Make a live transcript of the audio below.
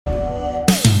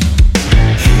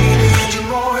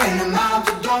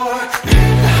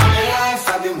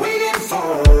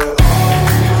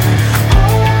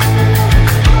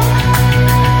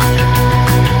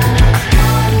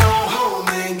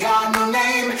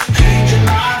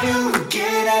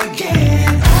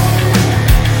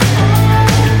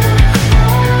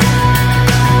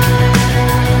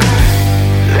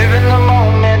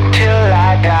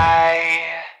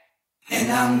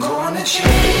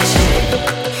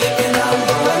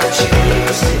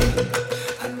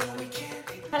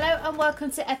welcome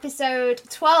to episode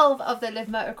 12 of the Live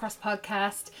Motocross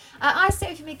podcast. I'm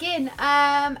Sophie McGinn,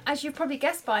 as you've probably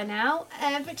guessed by now,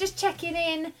 but just checking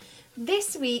in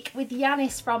this week with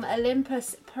Yanis from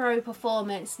Olympus Pro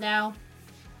Performance. Now,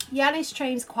 Yanis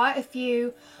trains quite a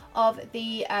few of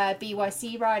the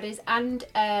BYC riders and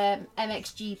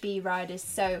MXGP riders,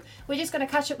 so we're just going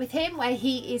to catch up with him where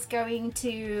he is going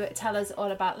to tell us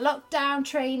all about lockdown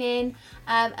training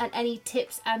and any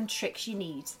tips and tricks you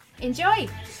need. Enjoy!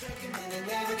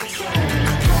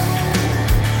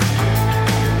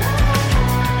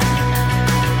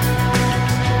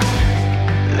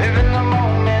 Living the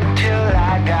moment till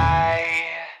I die,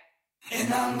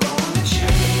 and I'm gonna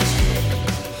change.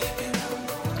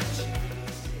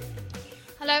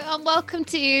 Hello and welcome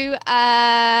to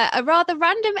a rather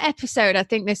random episode, I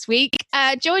think, this week.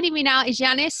 Joining me now is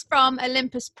Yanis from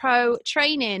Olympus Pro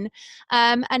Training,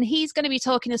 and he's going to be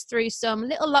talking us through some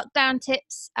little lockdown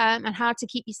tips and how to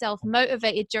keep yourself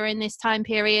motivated during this time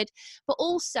period, but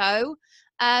also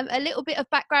a little bit of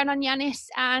background on Yanis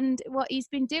and what he's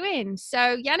been doing.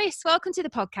 So, Yanis, welcome to the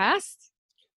podcast.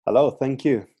 Hello, thank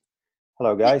you.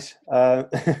 Hello, guys.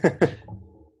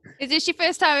 Is this your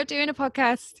first time doing a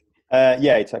podcast?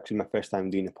 Yeah, it's actually my first time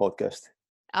doing a podcast.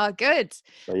 Oh, good.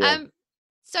 So, yeah.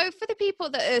 So for the people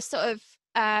that are sort of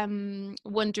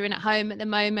wondering at home at the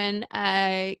moment,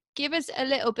 give us a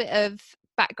little bit of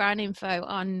background info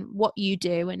on what you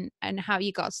do and how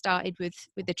you got started with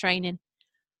the training.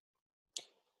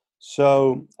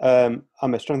 So I'm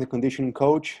a strength and conditioning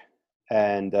coach,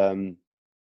 and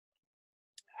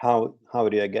how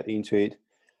did I get into it?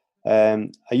 I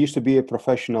used to be a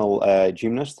professional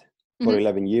gymnast for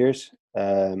 11 years.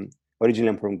 Originally,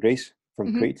 I'm from Greece,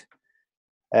 from Crete.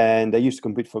 And I used to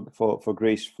compete for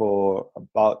Greece for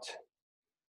about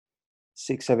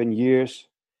 6-7 years.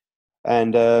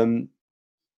 And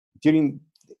during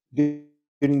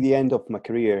the end of my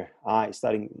career, I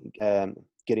started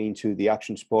getting into the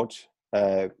action sports.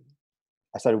 I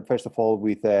started first of all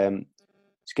with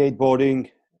skateboarding,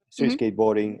 street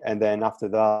skateboarding, and then after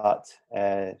that,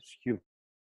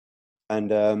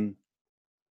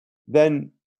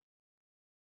 then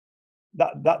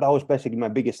that was basically my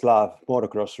biggest love,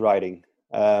 motocross riding.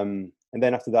 And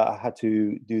then after that, I had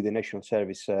to do the national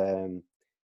service in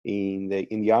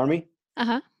the army.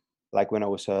 Like when I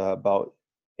was about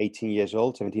 17,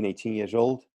 18 years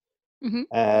old,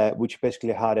 which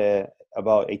basically had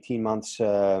about 18 months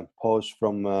pause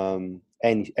from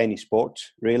any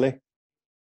sport, really.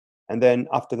 And then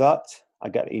after that, I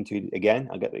got into it again.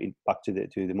 I got back to the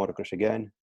motocross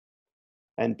again.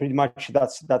 And pretty much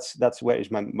that's where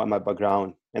is my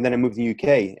background. And then I moved to the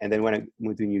UK. And then when I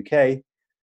moved to the UK,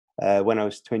 when I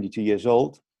was 22 years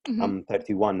old, I'm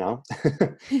 31 now.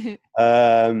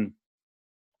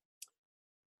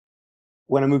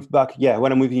 When I moved back,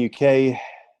 when I moved to the UK,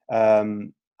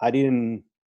 I didn't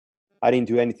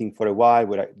do anything for a while,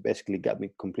 where it basically got me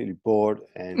completely bored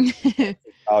and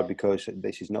out because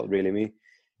this is not really me.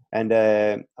 And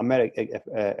I met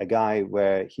a guy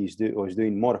where was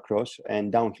doing motocross and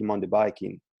downhill mountain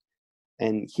biking,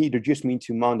 and he introduced me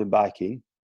to mountain biking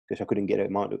because I couldn't get a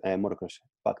motocross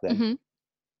back then.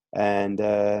 And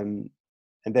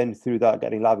then through that,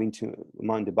 got in love into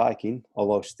mountain biking.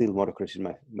 Although still motocross is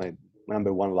my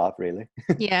number one love, really.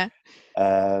 Yeah.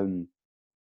 And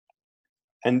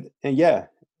yeah,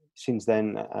 since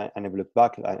then I never looked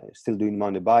back. I'm still doing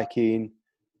mountain biking.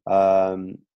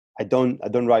 I don't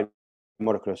ride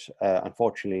motocross,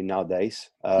 unfortunately,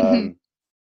 nowadays,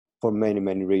 for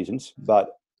many reasons.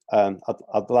 But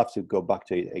I'd love to go back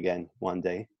to it again one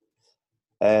day.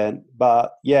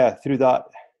 But yeah, through that,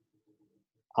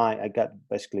 I got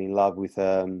basically in love with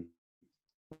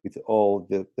all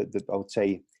the I would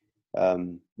say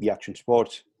the action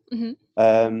sports.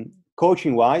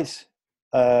 Coaching wise,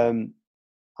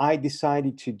 I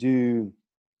decided to do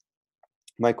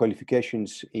my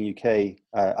qualifications in UK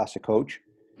as a coach,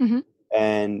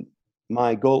 and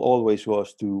my goal always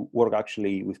was to work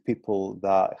actually with people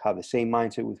that have the same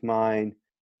mindset with mine.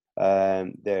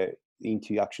 They're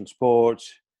into action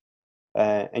sports,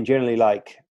 and generally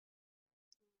like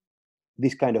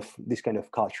this kind of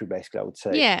culture, basically, I would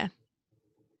say. Yeah.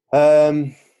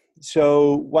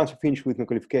 So once I finished with my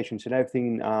qualifications and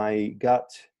everything, I got.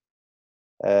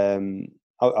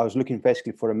 I was looking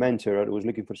basically for a mentor. I was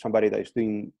looking for somebody that is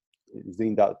doing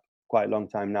that quite a long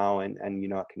time now, and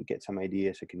I can get some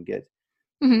ideas. I can get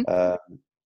a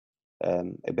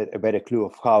better clue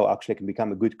of how actually I can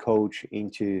become a good coach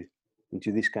into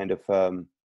this kind of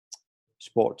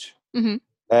sport.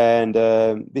 And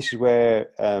this is where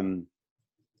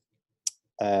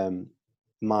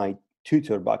my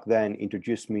tutor back then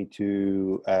introduced me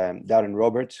to Darren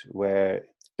Roberts, where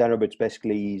Darren Roberts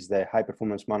basically is the high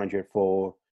performance manager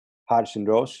for Harrison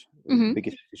Ross, Mm-hmm.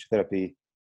 biggest physiotherapy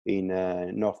in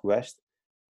Northwest.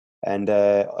 And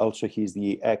also he's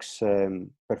the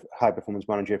high performance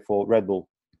manager for Red Bull.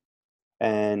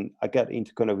 And I got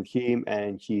into contact with him,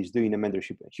 and he was doing a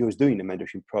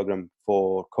mentorship program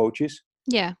for coaches.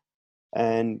 Yeah.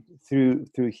 And through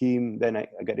him, then I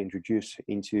got introduced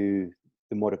into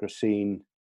the motocross scene,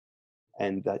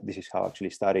 and this is how I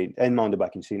actually started, and mountain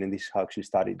biking scene, and this is how I actually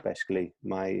started basically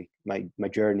my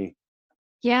journey.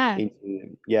 Yeah.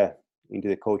 Into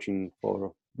the coaching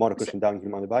for motocross and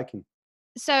downhill mountain biking.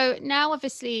 So now,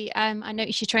 obviously, I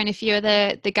noticed you train a few of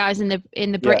the guys in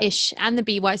the British and the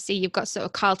BYC. You've got sort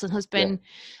of Carlton Husband.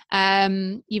 Yeah.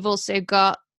 You've also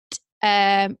got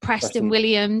Preston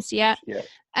Williams. Yeah.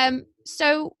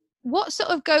 So what sort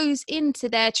of goes into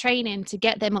their training to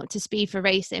get them up to speed for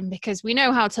racing? Because we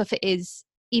know how tough it is,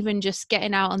 even just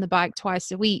getting out on the bike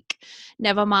twice a week.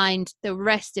 Never mind the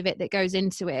rest of it that goes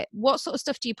into it. What sort of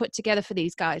stuff do you put together for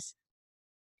these guys?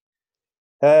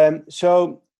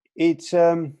 So it's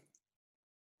a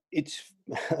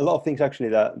lot of things actually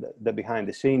that behind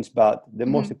the scenes, but the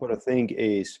most important thing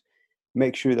is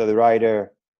make sure that the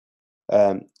rider,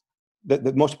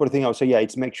 the most important thing I would say,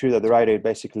 it's make sure that the rider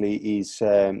basically is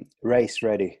race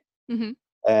ready.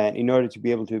 And in order to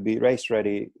be able to be race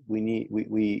ready, we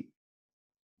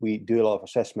do a lot of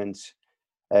assessments.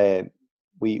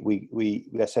 We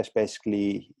assess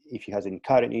basically if he has any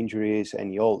current injuries,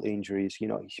 any old injuries,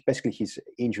 basically his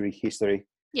injury history.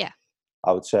 Yeah,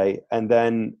 I would say. And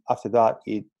then after that,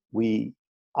 we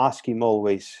ask him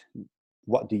always,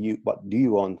 what do you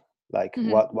want? Like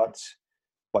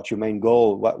what's your main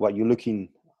goal? What you're looking,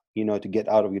 to get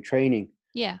out of your training?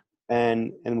 Yeah.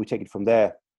 And we take it from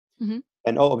there.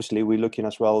 And obviously we're looking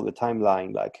as well the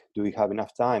timeline, like, do we have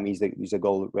enough time? Is the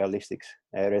goal realistic?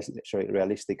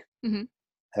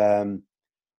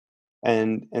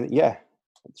 And yeah,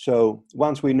 so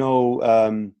once we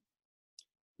know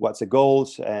what's the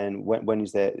goals and when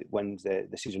the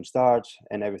season starts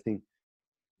and everything,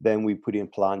 then we put in a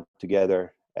plan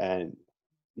together, and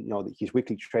his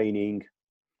weekly training,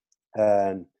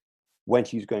 and when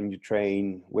he's going to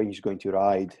train, when he's going to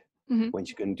ride, when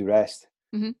he's going to rest.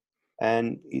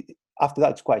 And after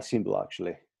that, it's quite simple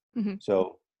actually.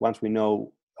 So once we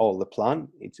know all the plan,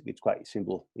 it's quite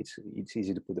simple. It's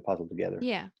easy to put the puzzle together.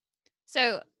 Yeah.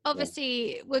 So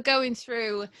obviously we're going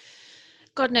through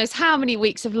God knows how many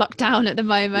weeks of lockdown at the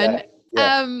moment.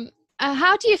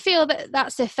 How do you feel that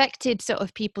that's affected sort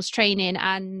of people's training,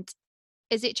 and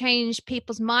has it changed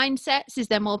people's mindsets? Is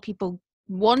there more people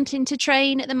wanting to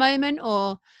train at the moment,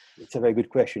 or? It's a very good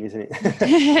question, isn't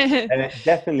it? And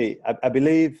definitely, I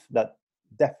believe that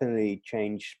definitely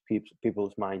changed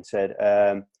people's mindset.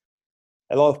 A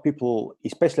lot of people,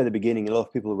 especially at the beginning, a lot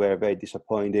of people were very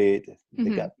disappointed. They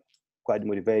got quite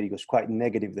motivated. It was quite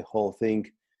negative, the whole thing.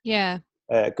 Yeah.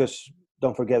 Because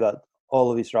don't forget that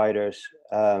all of these riders,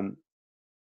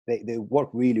 they work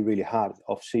really, really hard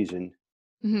off season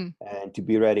and to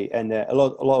be ready. And a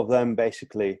lot of them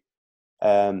basically,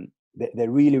 they're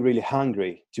really, really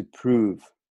hungry to prove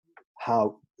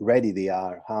how ready they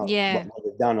are, what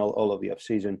they've done all of the off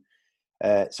season.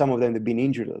 Some of them have been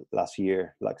injured last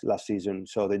season,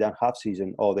 so they don't have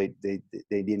season, or they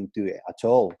didn't do it at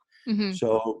all.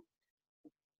 So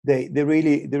they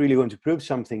really want to prove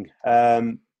something.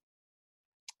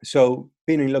 So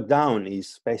being in lockdown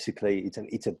is basically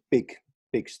it's a big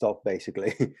stop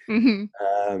basically.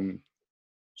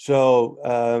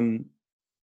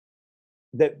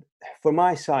 That for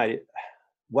my side,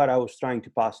 what I was trying to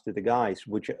pass to the guys,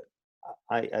 which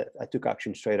I took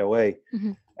action straight away,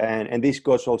 and this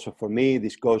goes also for me.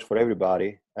 This goes for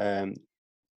everybody. I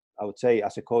would say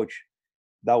as a coach,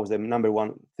 that was the number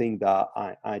one thing that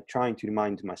I trying to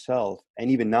remind myself, and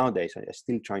even nowadays I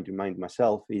still trying to remind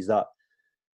myself, is that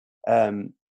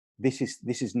this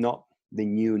is not the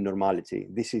new normality.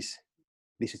 This is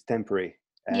temporary.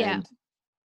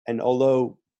 And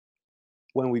although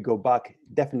when we go back,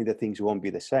 definitely the things won't be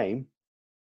the same.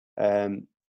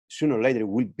 Sooner or later, it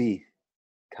will be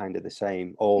kind of the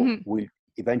same, or will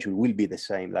eventually be the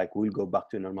same. Like we'll go back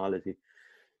to normality.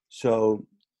 So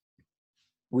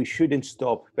we shouldn't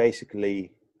stop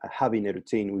basically having a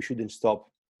routine. We shouldn't stop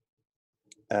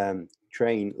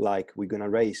train like we're gonna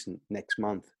race next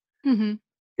month,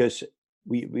 because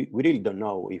we really don't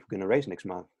know if we're gonna race next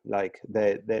month. Like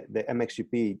the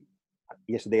MXGP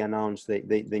yesterday announced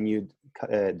the new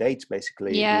dates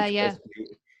basically. Basically,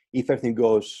 if everything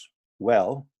goes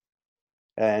well,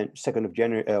 And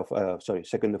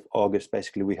 2nd of August,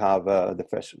 basically, we have the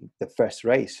first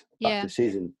race of Yeah. the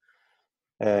season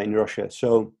in Russia.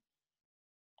 So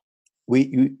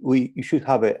you should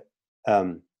have a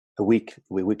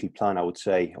weekly plan, I would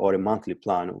say, or a monthly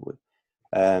plan,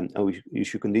 and you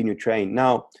should continue train.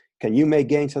 Now, can you make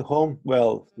gains at home?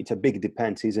 Well, it's a big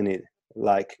depends, isn't it?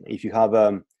 Like if you have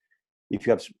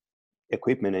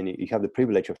equipment and you have the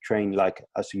privilege of training like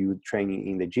as you training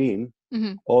in the gym,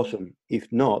 awesome. If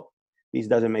not, this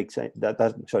doesn't make sense.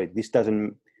 This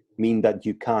doesn't mean that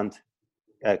you can't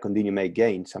continue make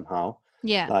gains somehow.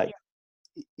 Yeah. Like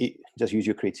just use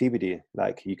your creativity.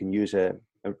 Like you can use a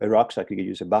rucksack, you can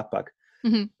use a backpack.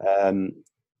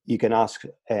 You can ask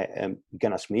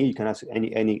me, you can ask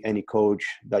any coach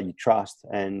that you trust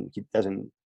and he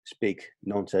doesn't speak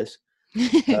nonsense.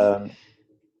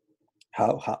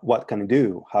 What can I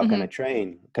do? How can I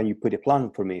train? Can you put a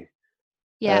plan for me?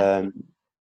 Yeah.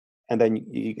 And then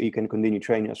you can continue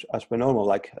training as per normal.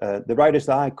 Like the riders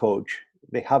that I coach,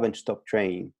 they haven't stopped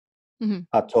training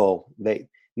at all.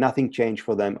 Nothing changed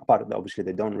for them. Apart from obviously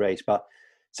they don't race, but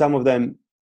some of them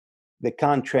they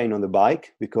can't train on the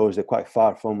bike because they're quite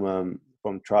far from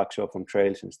tracks or from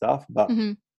trails and stuff. But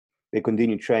they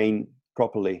continue train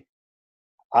properly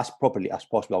as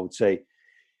possible, I would say,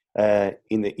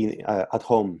 at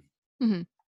home.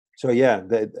 So yeah,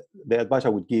 the advice I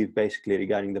would give basically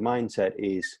regarding the mindset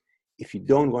is if you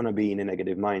don't want to be in a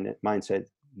negative mindset,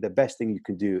 the best thing you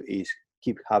can do is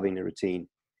keep having a routine,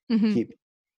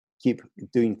 keep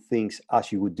doing things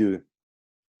as you would do,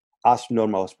 as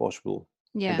normal as possible.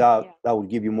 Yeah. And that will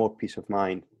give you more peace of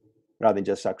mind rather than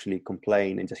just actually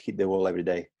complain and just hit the wall every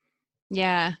day.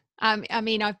 Yeah. I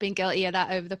mean, I've been guilty of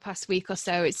that over the past week or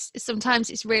so.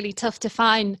 Sometimes it's really tough to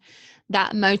find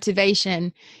that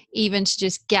motivation, even to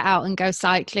just get out and go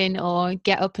cycling or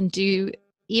get up and do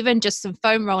even just some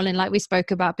foam rolling like we spoke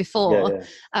about before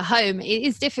at home. It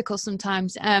is difficult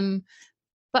sometimes.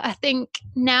 But I think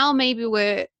now maybe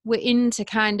we're into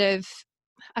kind of,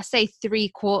 I say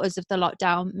 3/4 of the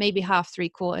lockdown, maybe half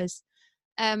 3/4.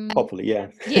 Hopefully,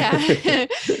 yeah. Yeah.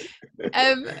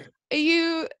 Are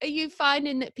you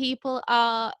finding that people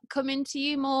are coming to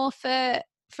you more for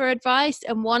advice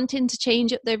and wanting to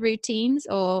change up their routines,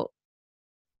 or?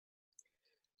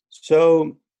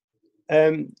 So,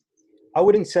 I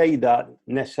wouldn't say that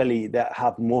necessarily that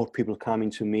have more people coming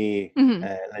to me,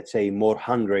 let's say more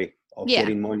hungry of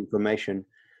getting more information.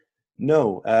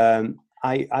 No,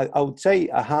 I would say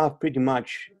I have pretty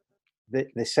much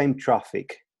the same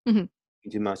traffic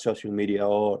into my social media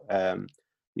or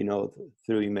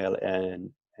through email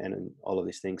and all of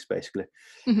these things basically.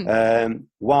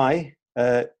 Why?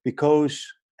 Because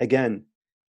again,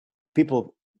 a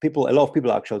lot of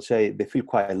people actually say they feel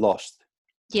quite lost.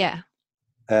 Yeah.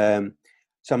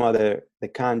 Some other they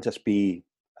can't just be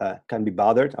can be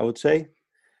bothered. I would say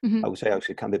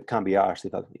actually can be arsed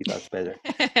if that's better.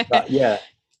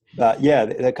 but yeah,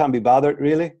 they can't be bothered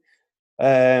really.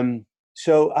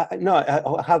 So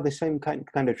I have the same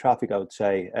kind of traffic. I would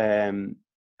say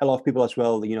a lot of people as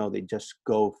well. They just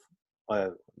go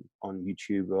on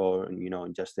YouTube or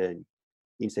just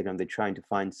Instagram. They're trying to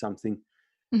find something,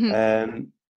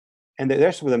 and the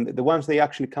rest of them, the ones they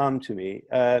actually come to me,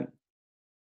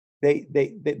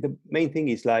 the main thing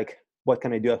is like, what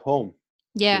can I do at home?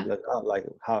 Yeah. Like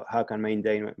how can I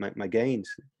maintain my gains?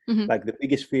 Like the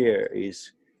biggest fear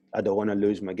is I don't want to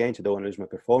lose my gains. I don't want to lose my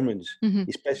performance,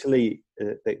 especially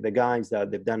the guys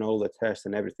that they've done all the tests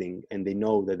and everything, and they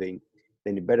know that they're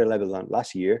in a better level than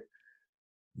last year.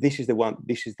 This is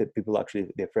the people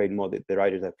actually they're afraid more. The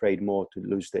riders are afraid more to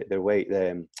lose their weight,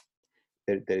 their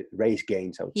race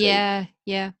gains, I would say.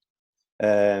 Yeah.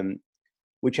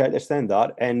 Which I understand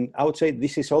that, and I would say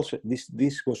this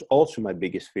was also my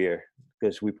biggest fear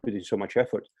because we put in so much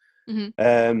effort.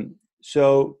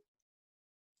 So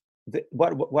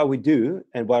what we do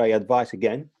and what I advise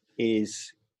again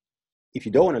is, if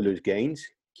you don't want to lose gains,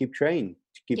 keep training,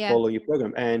 keep following your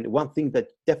program. And one thing that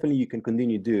definitely you can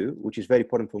continue to do, which is very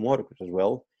important for motocross as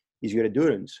well, is your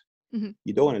endurance.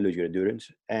 You don't want to lose your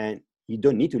endurance, and you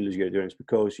don't need to lose your endurance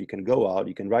because you can go out,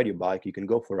 you can ride your bike, you can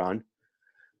go for a run.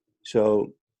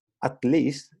 So at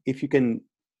least if you can,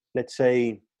 let's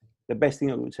say, the best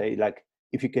thing I would say, like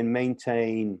if you can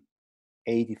maintain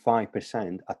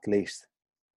 85% at least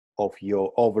of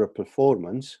your overall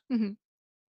performance,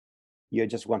 you're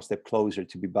just one step closer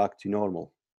to be back to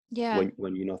normal. Yeah.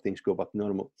 When things go back to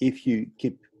normal. If you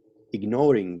keep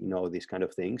ignoring these kind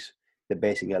of things, the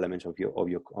basic elements of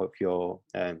your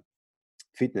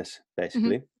fitness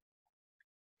basically,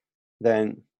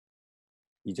 then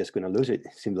you're just going to lose it.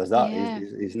 Simple as that.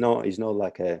 It's not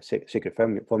like a secret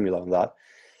formula on that.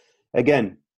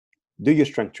 again, do your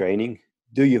strength training,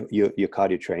 do your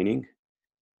cardio training,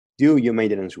 do your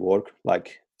maintenance work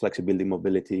like flexibility,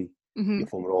 mobility, your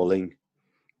foam rolling,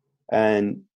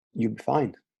 and you'll be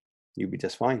fine. You'll be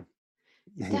just fine.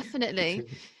 Definitely.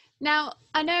 Now,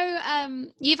 I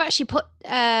know you've actually put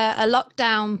a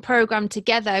lockdown program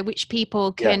together, which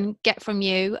people can get from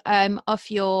you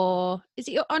off your, is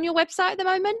it on your website at the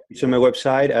moment? It's on my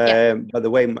website. Yeah. By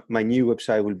the way, my new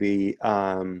website will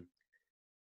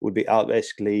be out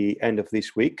basically end of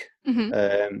this week.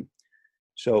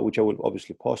 So which I will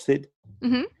obviously post it.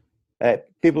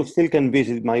 People still can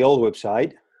visit my old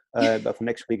website, but for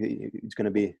next week it's going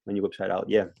to be my new website out.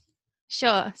 Yeah.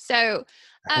 Sure. So,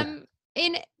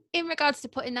 in regards to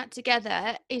putting that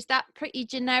together, is that pretty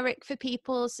generic for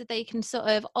people so they can sort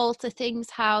of alter things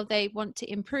how they want to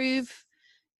improve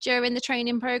during the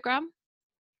training program?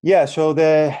 Yeah. So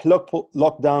the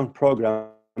lockdown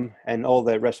program and all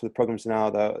the rest of the programs now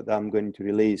that I'm going to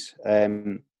release,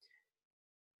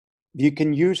 you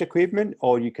can use equipment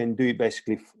or you can do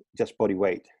basically just body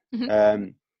weight.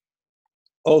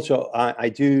 Also, I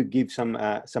do give some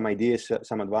ideas,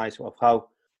 some advice of how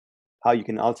you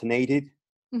can alternate it.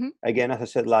 Again, as I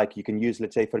said, like you can use,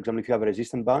 let's say, for example, if you have a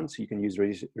resistant bands, you can use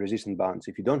resistant bands.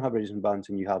 If you don't have resistant bands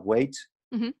and you have weights,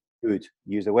 good,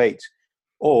 use the weights.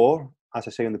 Or, as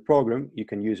I say in the program, you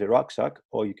can use a rucksack,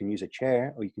 or you can use a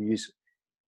chair, or you can use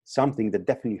something that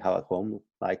definitely you have at home,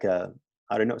 like I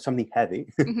don't know, something heavy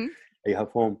that you have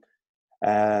home,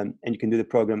 and you can do the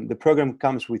program. The program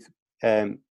comes with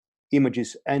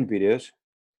images and videos.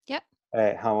 Yep.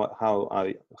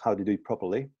 How to do it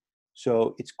properly.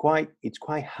 So it's quite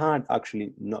hard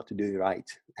actually not to do it right.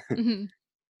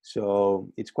 So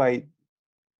it's quite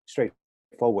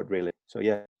straightforward, really. So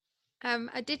yeah.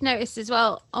 I did notice as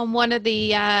well on one of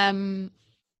the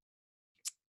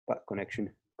Back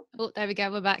connection. Oh, there we go.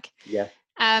 We're back. Yeah.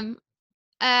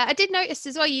 I did notice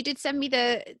as well, you did send me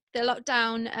the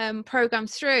lockdown program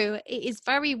through. It is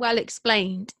very well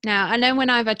explained. Now, I know when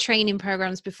I've had training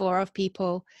programs before of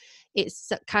people, it's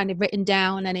kind of written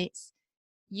down and it's,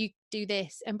 you do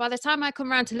this. And by the time I come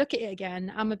around to look at it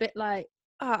again, I'm a bit like,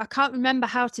 oh, I can't remember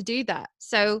how to do that.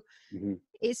 So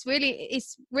it's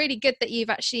really good that you've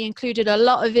actually included a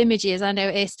lot of images, I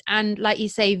noticed, and like you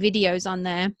say, videos on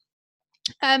there.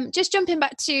 Just jumping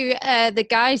back to the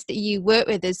guys that you work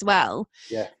with as well.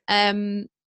 Yeah.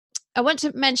 I want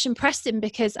to mention Preston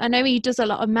because I know he does a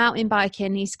lot of mountain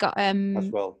biking. He's got as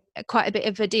well quite a bit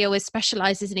of a deal with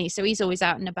Specialized, isn't he? So he's always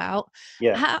out and about.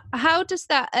 Yeah. How does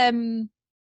that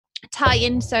tie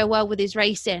in so well with his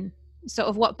racing? Sort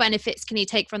of what benefits can he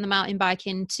take from the mountain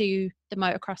biking to the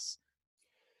motocross?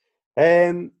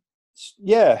 That's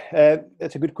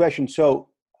a good question. So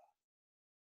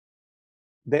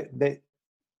the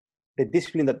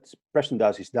discipline that Preston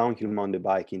does is downhill mountain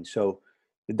biking. So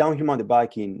the downhill mountain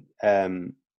biking,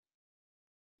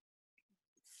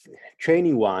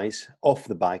 training wise, off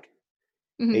the bike,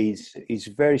 is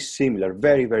very similar,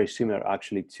 very, very similar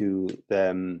actually to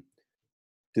the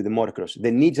motocross.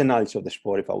 The needs analysis of the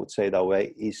sport, if I would say that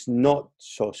way, is not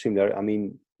so similar. I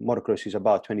mean, motocross is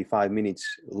about 25 minutes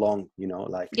long,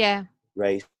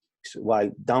 race, while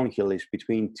downhill is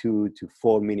between 2 to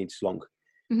 4 minutes long.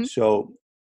 So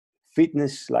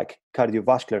fitness, like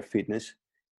cardiovascular fitness,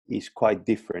 is quite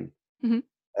different.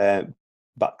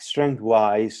 But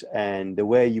strength-wise and the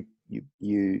way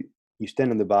you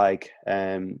stand on the bike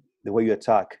and the way you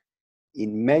attack,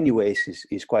 in many ways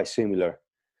is quite similar.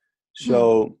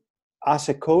 So as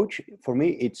a coach, for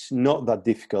me, it's not that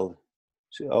difficult.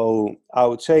 So I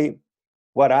would say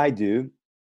what I do,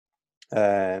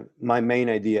 my main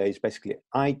idea is basically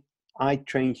I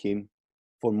train him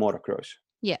for motocross.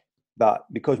 Yeah. But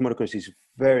because motocross is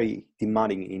very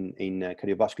demanding in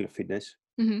cardiovascular fitness,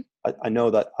 I know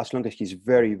that as long as he's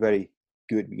very, very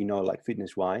good, like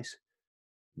fitness-wise,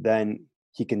 then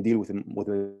he can deal with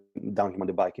downhill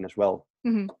mountain biking as well.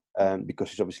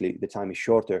 Because it's obviously the time is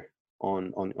shorter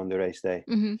on the race day.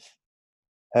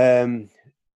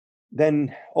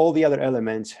 Then all the other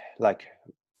elements like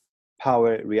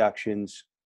power, reactions,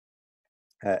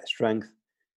 strength,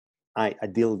 I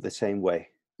deal the same way.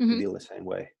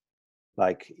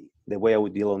 Like the way I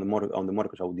would deal on the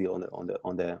motocross, I would deal on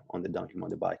the downhill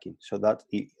mountain biking. So that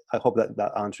I hope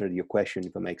that answered your question,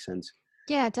 if it makes sense.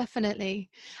 Yeah, definitely.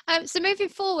 So moving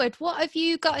forward, what have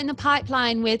you got in the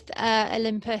pipeline with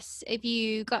Olympus? Have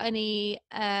you got any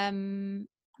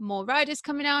more riders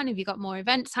coming on? Have you got more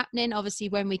events happening? Obviously,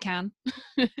 when we can.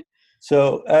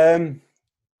 So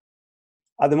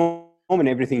at the moment,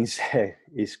 everything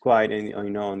is quite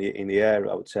in the air.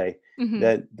 I would say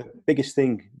the biggest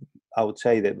thing I would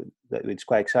say that it's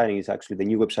quite exciting is actually the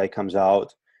new website comes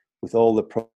out with all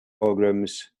the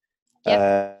programs.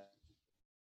 Yep.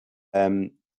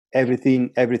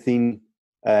 Everything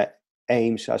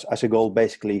aims as a goal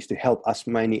basically is to help as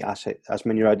many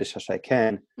riders as I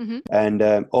can. Mm-hmm. And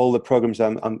all the programs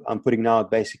I'm putting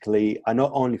out basically are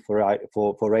not only for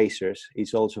racers.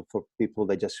 It's also for people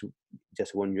that just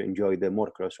want to enjoy the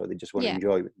motocross, or they just want to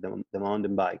enjoy the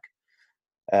mountain bike.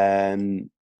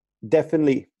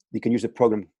 Definitely you can use the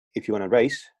program if you want to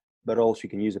race, but also you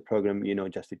can use the program,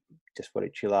 just for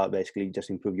it chill out, basically just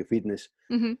improve your fitness.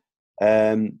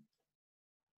 Mm-hmm.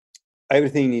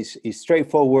 Everything is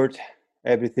straightforward.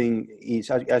 Everything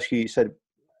is, as you said,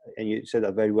 and you said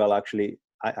that very well, actually.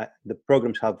 The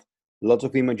programs have lots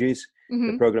of images.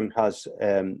 Mm-hmm. The program has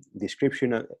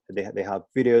description. They have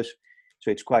videos,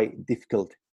 so it's quite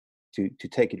difficult to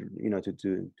take it, to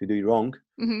do it wrong.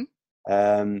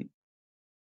 Mm-hmm.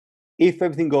 If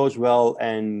everything goes well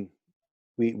and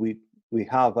we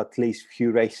have at least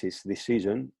few races this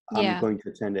season, I'm going to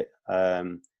attend it.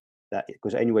 That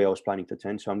because anyway I was planning to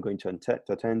attend, so I'm going to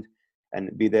attend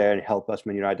and be there and help as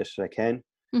many riders as I can.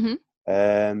 Mm-hmm.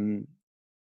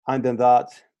 And then that,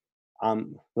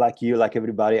 like you, like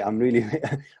everybody, I'm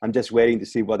just waiting to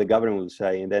see what the government will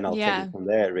say, and then I'll take it from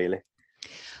there, really.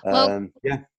 Well,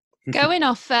 going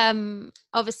off,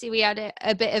 obviously we had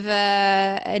a bit of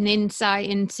an insight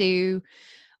into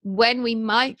when we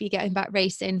might be getting back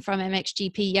racing from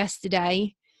MXGP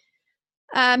yesterday.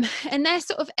 And they're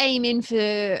sort of aiming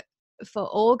for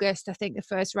August, I think the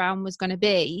first round was going to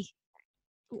be.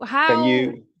 Can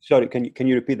you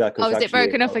repeat that? Oh, is it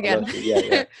broken up again?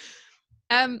 Yeah.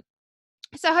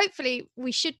 So hopefully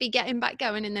we should be getting back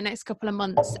going in the next couple of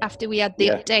months after we had the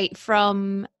update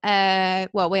from,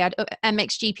 we had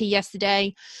MXGP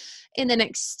yesterday. In the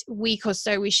next week or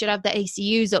so, we should have the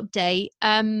ACU's update.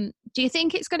 Do you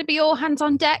think it's going to be all hands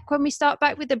on deck when we start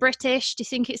back with the British? Do you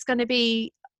think it's going to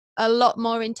be a lot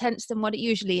more intense than what it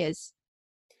usually is?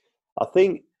 I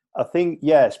think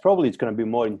yes, probably it's going to be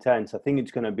more intense. I think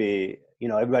it's going to be,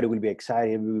 everybody will be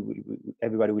excited.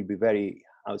 Everybody will be very,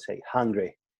 I would say,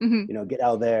 hungry. Mm-hmm. Get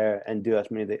out there and do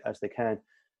as many as they can.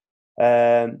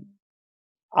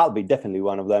 I'll be definitely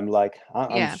one of them. Like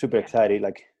I'm super excited,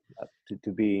 like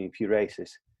to be in a few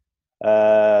races.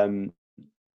 I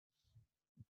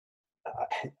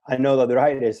know that the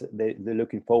riders they're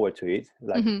looking forward to it.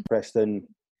 Like Preston.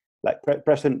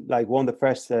 Preston won the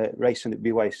first race in the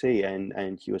BYC,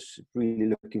 and he was really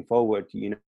looking forward,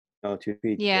 to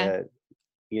repeat, the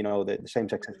same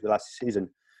success the last season.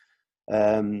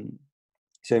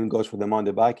 Same goes for the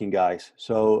mountain biking guys.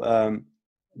 So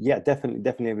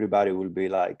definitely everybody will be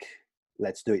like,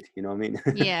 let's do it. You know what I mean?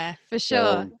 Yeah, for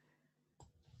sure.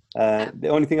 The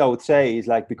only thing I would say is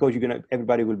because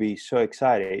everybody will be so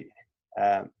excited.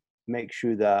 Make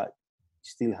sure that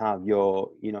still have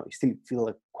your still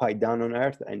feel quite down on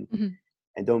earth, and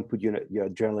don't put your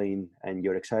adrenaline and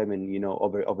your excitement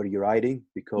over your riding,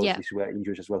 because this is where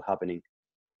injuries as well happening.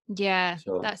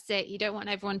 That's it. You don't want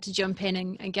everyone to jump in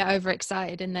and get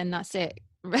overexcited, and then that's it,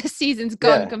 the season's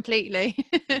gone completely.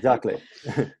 Exactly.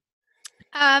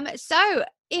 So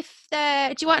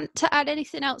do you want to add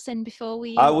anything else in before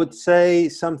we? I would say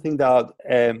something that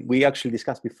we actually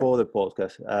discussed before the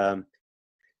podcast.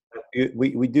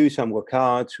 We do some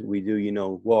workouts, we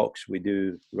do walks, we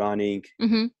do running.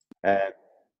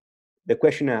 The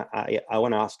question I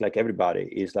want to ask everybody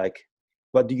is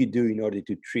what do you do in order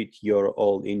to treat your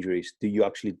old injuries? Do you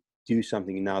actually do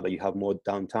something now that you have more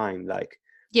downtime?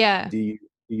 Do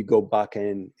you go back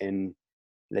and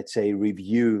let's say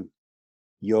review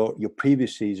your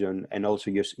previous season, and also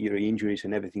your injuries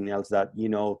and everything else that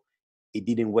it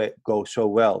didn't go so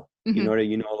well, in order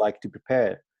to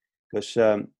prepare? Because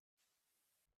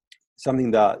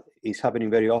something that is happening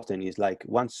very often is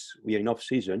once we are in off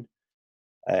season,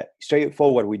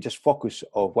 straightforward, we just focus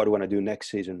on what we want to do next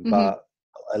season. But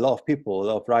a lot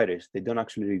of riders, they don't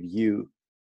actually review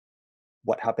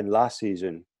what happened last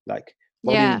season.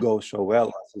 What didn't go so well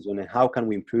last season, and how can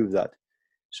we improve that?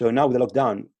 So now with the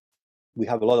lockdown, we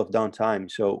have a lot of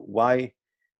downtime. So why,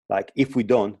 if we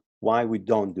don't, why we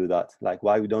don't do that?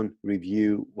 Why we don't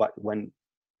review what went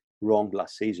wrong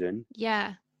last season?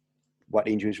 What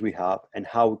injuries we have, and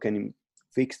how we can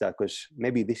fix that, because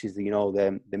maybe this is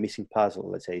the missing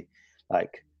puzzle, let's say,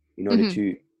 in order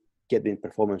to get the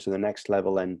performance to the next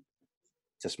level and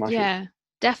just smash it.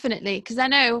 Definitely, because I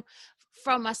know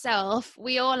from myself,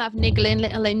 we all have niggling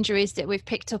little injuries that we've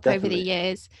picked up over the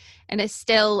years, and it's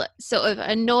still sort of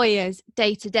annoy us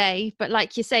day to day, but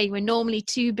like you say, we're normally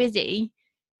too busy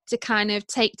to kind of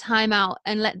take time out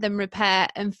and let them repair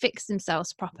and fix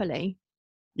themselves properly.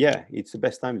 It's the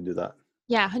best time to do that.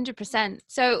 Yeah, 100%.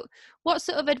 So what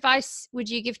sort of advice would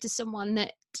you give to someone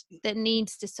that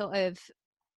needs to sort of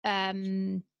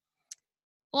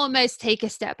almost take a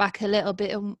step back a little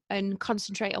bit and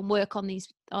concentrate on work on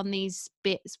these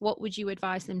bits? What would you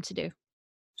advise them to do?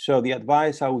 So the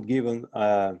advice I would give them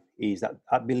is that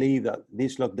I believe that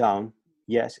this lockdown,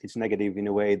 yes, it's negative in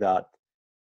a way that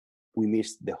we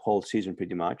missed the whole season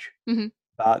pretty much, Mm-hmm.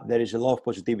 but there is a lot of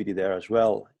positivity there as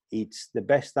well. It's the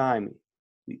best time,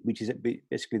 which is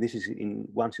basically this is in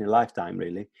once in a lifetime,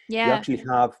 really. You Yeah. actually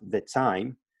have the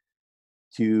time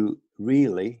to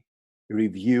really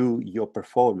review your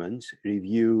performance,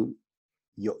 review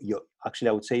your actually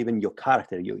I would say even your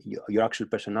character, your actual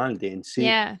personality, and see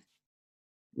Yeah.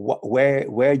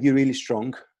 where you're really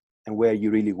strong and where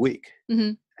you're really weak,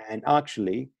 Mm-hmm. and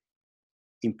actually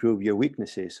improve your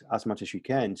weaknesses as much as you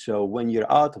can. So when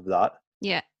you're out of that,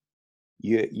 Yeah.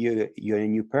 you're a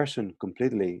new person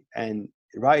completely. And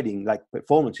riding, like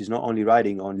performance, is not only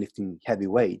riding on lifting heavy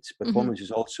weights. Mm-hmm. Performance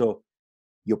is also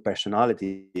your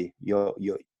personality, your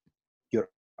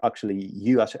actually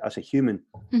you as a human.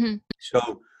 Mm-hmm. So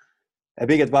a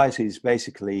big advice is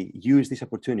basically use this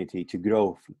opportunity to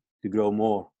grow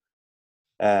more.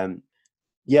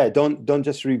 Don't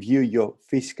just review your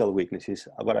physical weaknesses.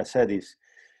 What I said is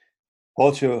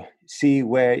also see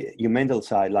where your mental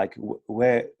side, like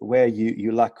where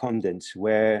you lack confidence,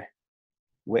 where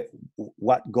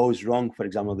what goes wrong. For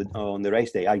example, on the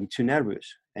race day, are you too nervous?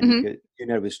 And if Mm-hmm. you're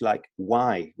nervous, like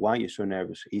why are you so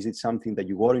nervous? Is it something that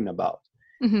you're worrying about?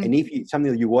 Mm-hmm. And if it's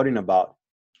something that you're worrying about,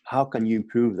 how can you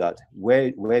improve that?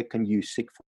 Where can you seek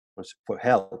for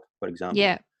help, for example?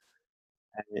 Yeah.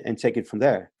 And take it from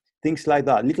there. Things like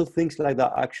that, little things like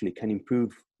that, actually can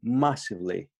improve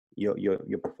massively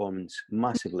your performance.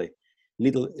 Massively,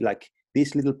 like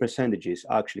these little percentages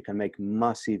actually can make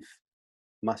massive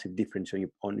difference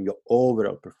on your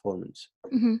overall performance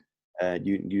Mm-hmm.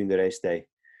 during the race day.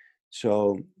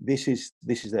 So this is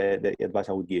the advice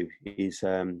I would give is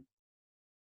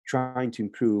trying to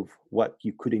improve what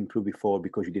you could improve before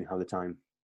because you didn't have the time.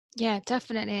 Yeah,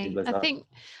 definitely. Simple as that.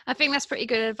 I think that's pretty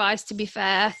good advice, to be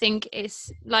fair. I think it's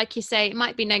like you say, it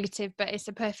might be negative, but it's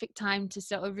a perfect time to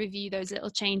sort of review those little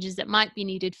changes that might be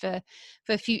needed for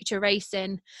future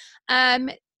racing.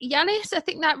 Yanis, I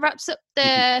think that wraps up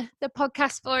the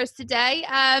podcast for us today.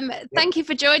 Thank you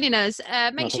for joining us.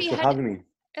 Make sure Thanks you for head having me.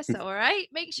 That's all right.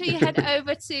 Make sure you head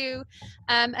over to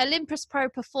Olympus Pro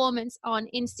Performance on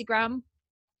Instagram,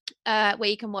 where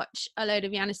you can watch a load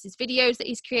of Yanis's videos that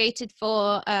he's created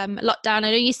for lockdown.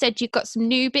 I know you said you've got some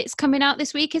new bits coming out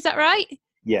this week. Is that right?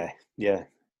 Yeah.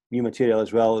 New material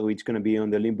as well, which is going to be on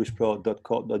the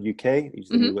olympuspro.co.uk, which is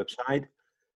the new website.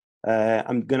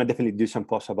 I'm going to definitely do some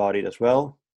posts about it as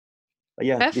well. But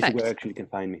yeah, Perfect. This is where actually you can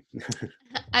find me.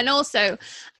 And also,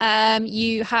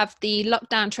 you have the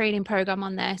lockdown training program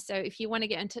on there. So if you want to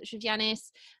get in touch with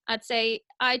Yanis, I'd say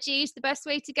IG is the best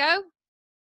way to go.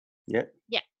 Yeah.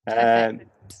 Yeah.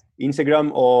 Perfect.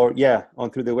 Instagram or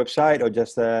on through the website or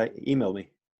just email me.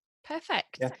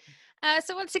 Perfect. Yeah.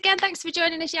 So once again, thanks for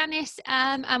joining us, Yanis,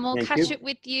 and we'll catch up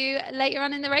with you later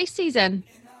on in the race season.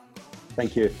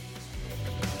 Thank you.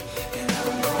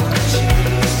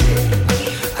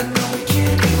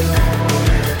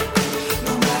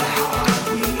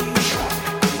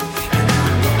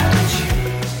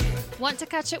 Want to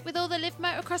catch up with all the Live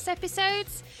Motocross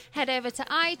episodes? Head over to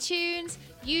iTunes,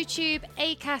 YouTube,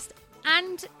 Acast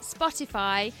and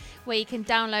Spotify, where you can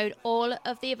download all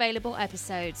of the available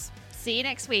episodes. See you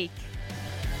next week.